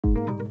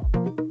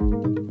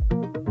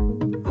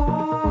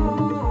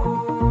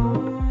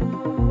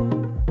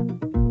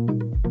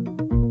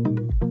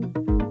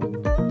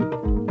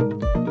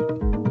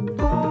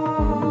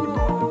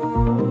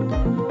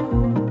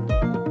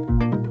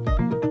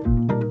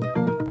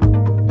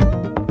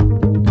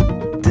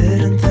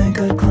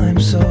I'd climb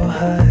so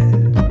high.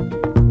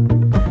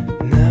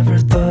 Never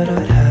thought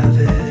I'd have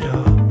it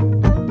all,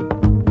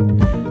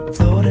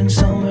 floating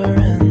somewhere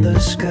in the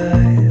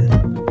sky.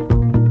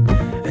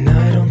 And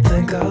I don't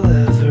think I'll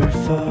ever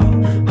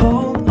fall.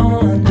 Hold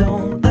on,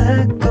 don't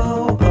let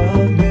go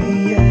of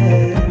me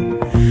yet.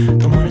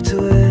 Don't want it to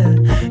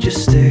end,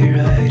 just stay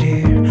right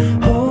here.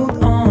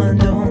 Hold on,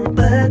 don't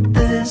let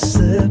this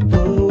slip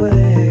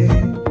away.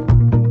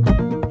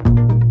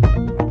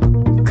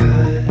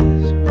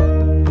 'Cause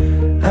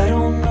I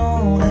don't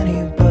know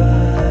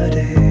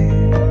anybody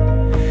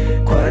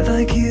quite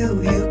like you.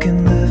 You can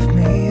lift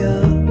me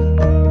up,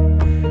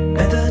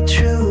 and the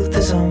truth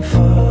is I'm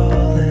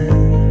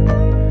falling.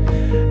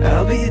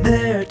 I'll be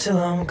there till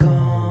I'm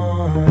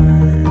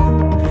gone.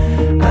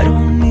 I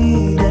don't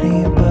need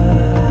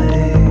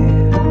anybody,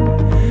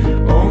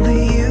 only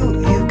you.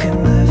 You can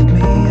lift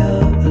me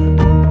up,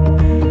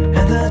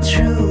 and the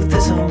truth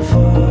is I'm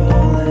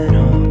falling.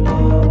 Oh,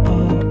 oh,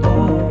 oh,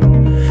 oh.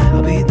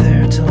 I'll be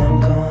there till I'm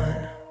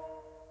gone.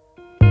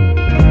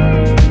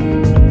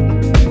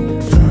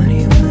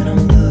 Funny when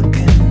I'm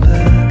looking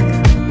back,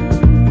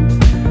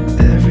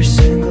 every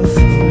single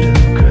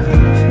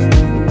photograph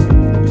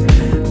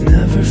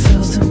never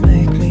fails to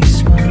make me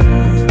smile.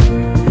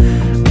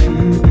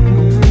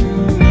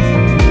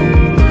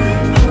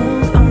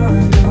 Hold on,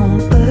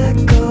 don't let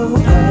go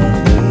of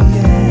me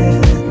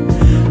yet.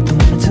 Don't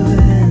want it to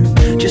end,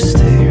 just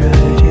stay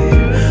right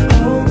here.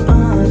 Hold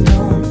on,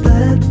 don't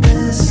let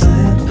this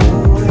slip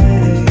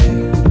away.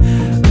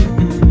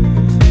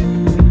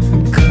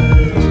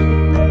 'Cause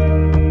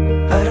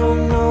I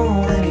don't know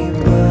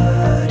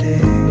anybody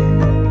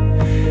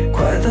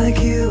quite like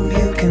you.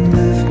 You can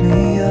lift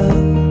me up,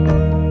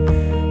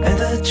 and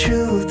the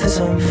truth is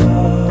I'm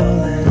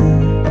falling.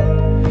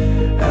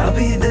 I'll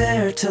be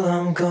there till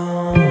I'm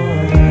gone.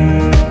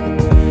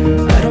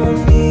 I don't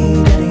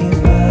need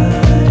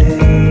anybody,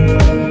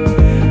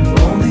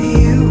 only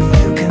you.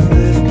 You can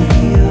lift me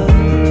up,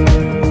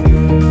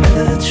 and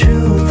the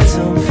truth is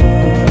I'm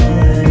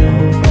falling.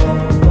 Oh,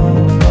 oh,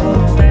 oh,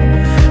 oh.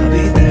 I'll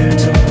be there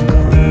till I'm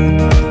gone.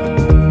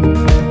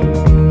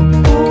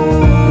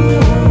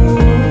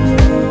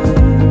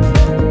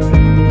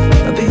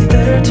 I'll be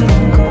there till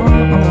I'm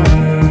gone.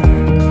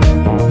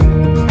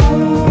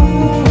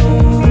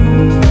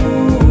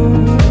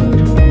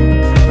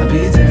 I'll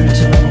be there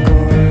till I'm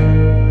gone.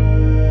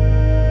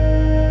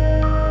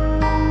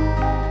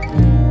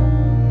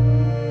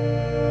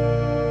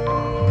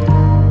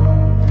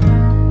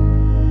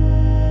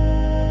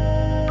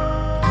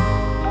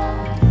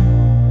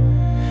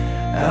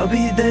 I'll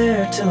be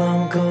there till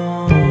I'm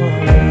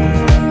gone.